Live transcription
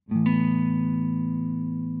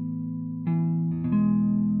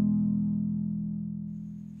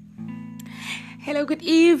Hello, good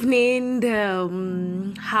evening.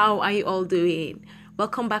 How are you all doing?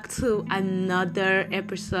 Welcome back to another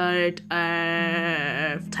episode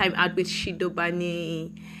of Time Out with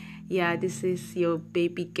Shidobani. Yeah, this is your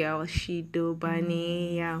baby girl,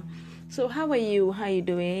 Shidobani. Yeah. So how are you? How are you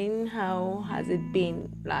doing? How has it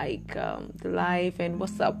been? Like the life and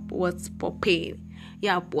what's up? What's popping?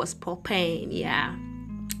 Yeah, what's popping? Yeah.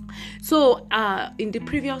 So in the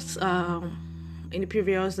previous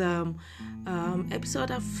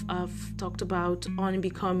episode, I've talked about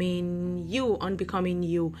unbecoming you,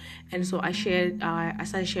 and so I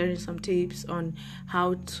started sharing some tips on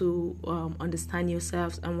how to understand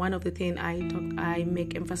yourselves. And one of the things I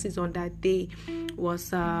make emphasis on that day was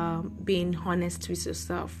being honest with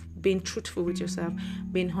yourself, being truthful with yourself,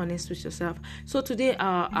 being honest with yourself. So today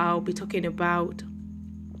I'll be talking about.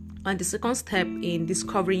 And the second step in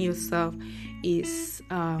discovering yourself is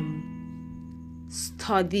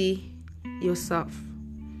study yourself.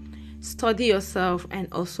 Study yourself and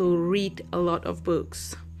also read a lot of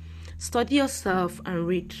books. Study yourself and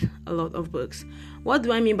read a lot of books. What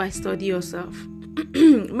do I mean by study yourself?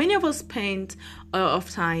 Many of us spend a lot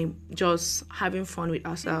of time just having fun with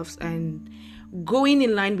ourselves and going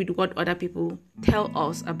in line with what other people tell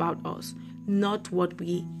us about us, not what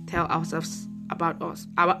we tell ourselves about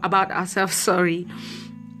ourselves. Sorry,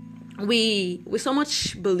 we so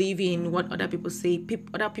much believe in what other people say.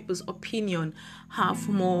 Other people's opinion have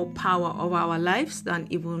more power over our lives than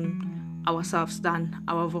even ourselves, than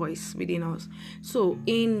our voice within us. So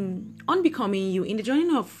in unbecoming you, in the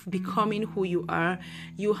journey of becoming who you are,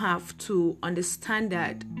 you have to understand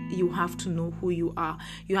that you have to know who you are.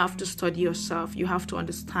 You have to study yourself. You have to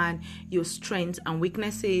understand your strengths and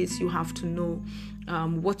weaknesses. You have to know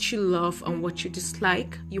what you love and what you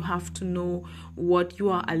dislike. You have to know what you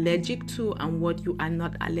are allergic to and what you are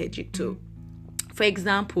not allergic to. For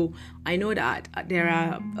example, I know that there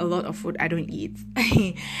are a lot of food I don't eat.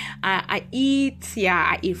 I eat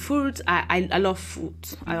fruit. I love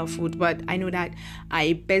food, but I know that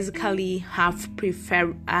I basically have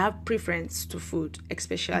preference to food,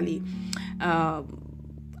 especially a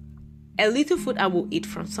little food I will eat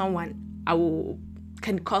from someone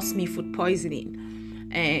can cause me food poisoning.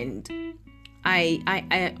 And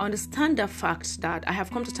I understand the fact that I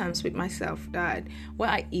have come to terms with myself that what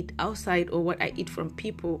I eat outside or what I eat from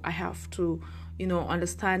people, I have to,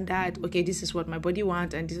 understand that, okay, this is what my body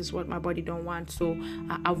wants and this is what my body don't want. So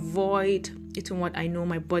I avoid eating what I know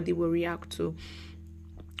my body will react to.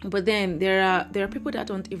 But then there are people that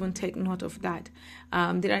don't even take note of that.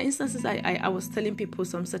 There are instances I was telling people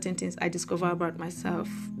some certain things I discover about myself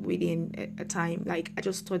within a time. Like I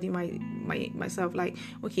just study myself. Like,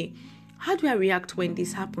 okay, how do I react when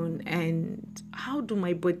this happens, and how do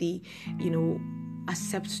my body,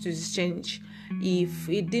 accept to this change? If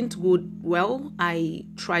it didn't go well, I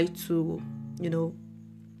try to,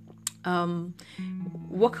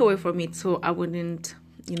 walk away from it so I wouldn't,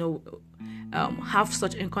 have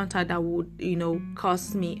such encounter that would,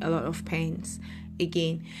 cause me a lot of pains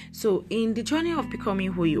again. So in the journey of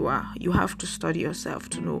becoming who you are, you have to study yourself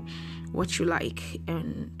to know what you like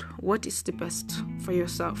and what is the best for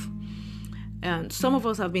yourself. And some of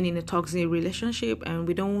us have been in a toxic relationship and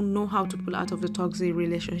we don't know how to pull out of the toxic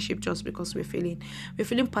relationship just because we're feeling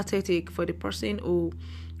pathetic for the person, or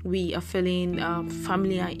we are feeling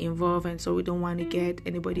family are involved, and so we don't want to get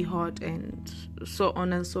anybody hurt, and so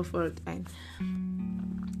on and so forth. And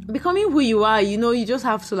becoming who you are, you just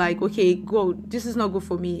have to okay, go, this is not good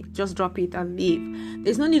for me, just drop it and leave.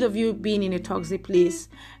 There's no need of you being in a toxic place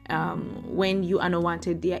when you are not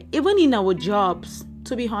wanted there. Even in our jobs,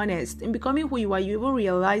 to be honest, in becoming who you are, you even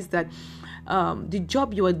realize that the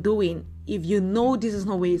job you are doing, if you know this is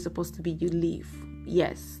not where you're supposed to be, you leave.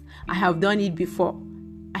 Yes, I have done it before.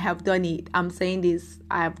 I have done it. I'm saying this,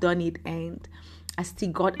 I have done it, and I still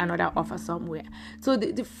got another offer somewhere. So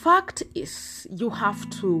the fact is, you have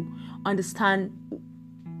to understand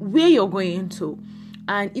where you're going to.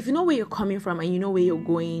 And if you know where you're coming from and you know where you're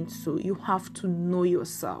going to, you have to know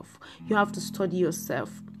yourself. You have to study yourself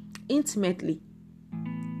intimately.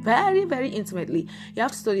 Very, very intimately. You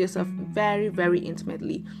have to study yourself very, very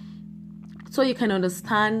intimately, so you can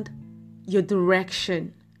understand your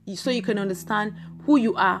direction, so you can understand who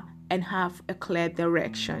you are and have a clear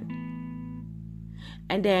direction.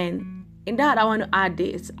 And then in that, I want to add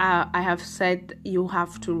this. I have said you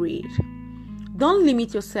have to read. Don't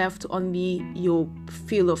limit yourself to only your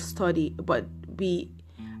field of study, but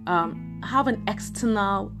have an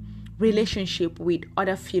external relationship with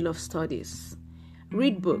other field of studies.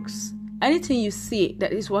 Read books. Anything you see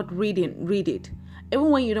that is worth reading, read it. Even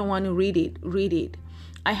when you don't want to read it, read it.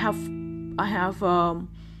 I have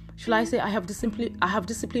should I say, I have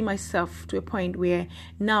disciplined myself to a point where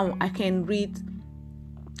now I can read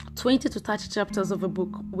 20 to 30 chapters of a book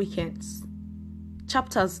weekends.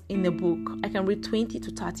 Chapters in a book, I can read 20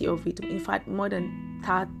 to 30 of it. In fact, more than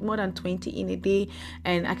 20 in a day,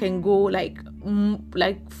 and I can go like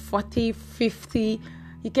 40, 50.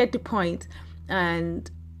 You get the point. And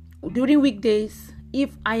during weekdays,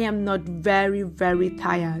 if I am not very, very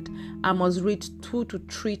tired, I must read 2 to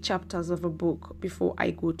 3 chapters of a book before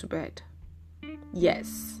I go to bed.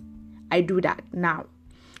 Yes, I do that now.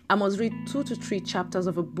 I must read 2 to 3 chapters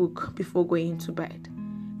of a book before going to bed.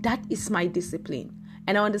 That is my discipline.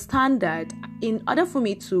 And I understand that in order for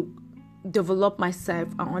me to develop myself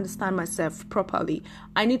and understand myself properly,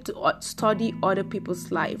 I need to study other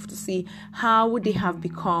people's life to see how they have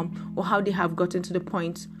become or how they have gotten to the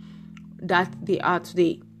point that they are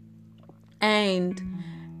today. And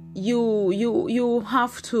you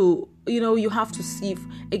have to, you have to sieve.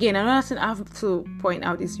 Again, another thing I have to point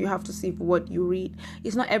out is you have to sieve what you read.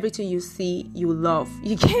 It's not everything you see you love,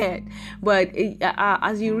 you get. But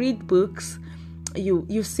as you read books,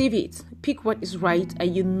 you sieve it, pick what is right,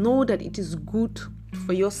 and you know that it is good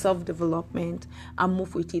for your self-development, and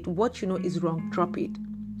move with it. What you know is wrong, drop it.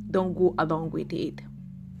 Don't go along with it.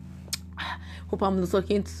 Hope I'm not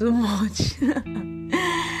talking too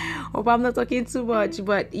much.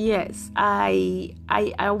 But yes, I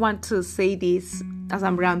want to say this as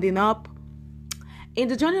I'm rounding up. In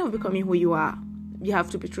the journey of becoming who you are, you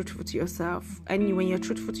have to be truthful to yourself. And when you're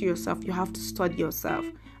truthful to yourself, you have to study yourself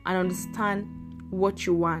and understand what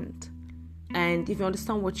you want. And if you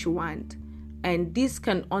understand what you want, and this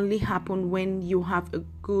can only happen when you have a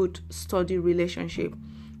good study relationship.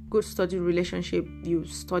 You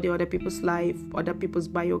study other people's life, other people's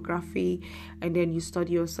biography, and then you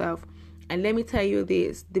study yourself. And let me tell you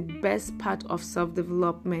this, the best part of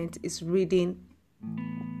self-development is reading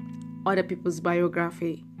other people's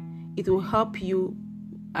biography. It will help you,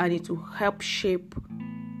 and it will help shape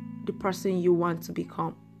the person you want to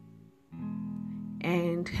become.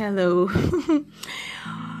 And hello.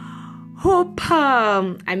 Hope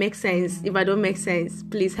I make sense. If I don't make sense,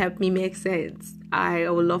 please help me make sense. I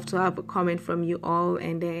would love to have a comment from you all,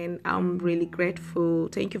 and then I'm really grateful.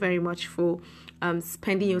 Thank you very much for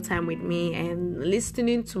spending your time with me and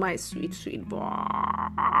listening to my sweet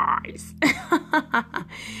voice.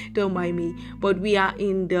 Don't mind me, but we're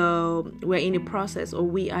in the process, or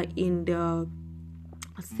we are in the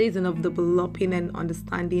season of developing and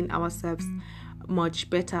understanding ourselves much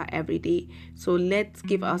better every day. So let's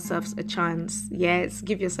give ourselves a chance. Yes,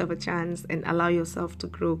 give yourself a chance and allow yourself to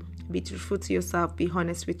grow. Be truthful to yourself, be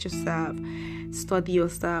honest with yourself, study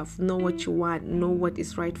yourself, know what you want, know what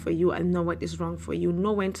is right for you and know what is wrong for you,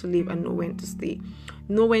 know when to live and know when to stay,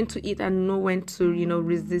 know when to eat and know when to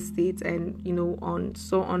resist it, and on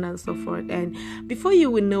so on and so forth. And before you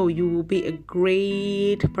will know, you will be a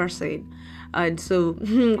great person. And so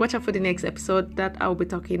watch out for the next episode that I'll be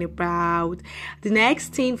talking about the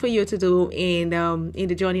next thing for you to do in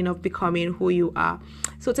the journey of becoming who you are.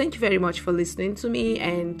 So thank you very much for listening to me,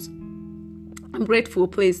 and I'm grateful.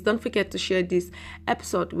 Please don't forget to share this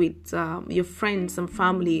episode with your friends and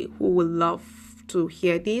family who will love to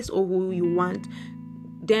hear this, or who you want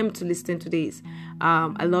them to listen to this.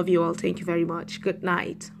 I love you all. Thank you very much. Good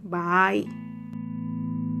night. Bye.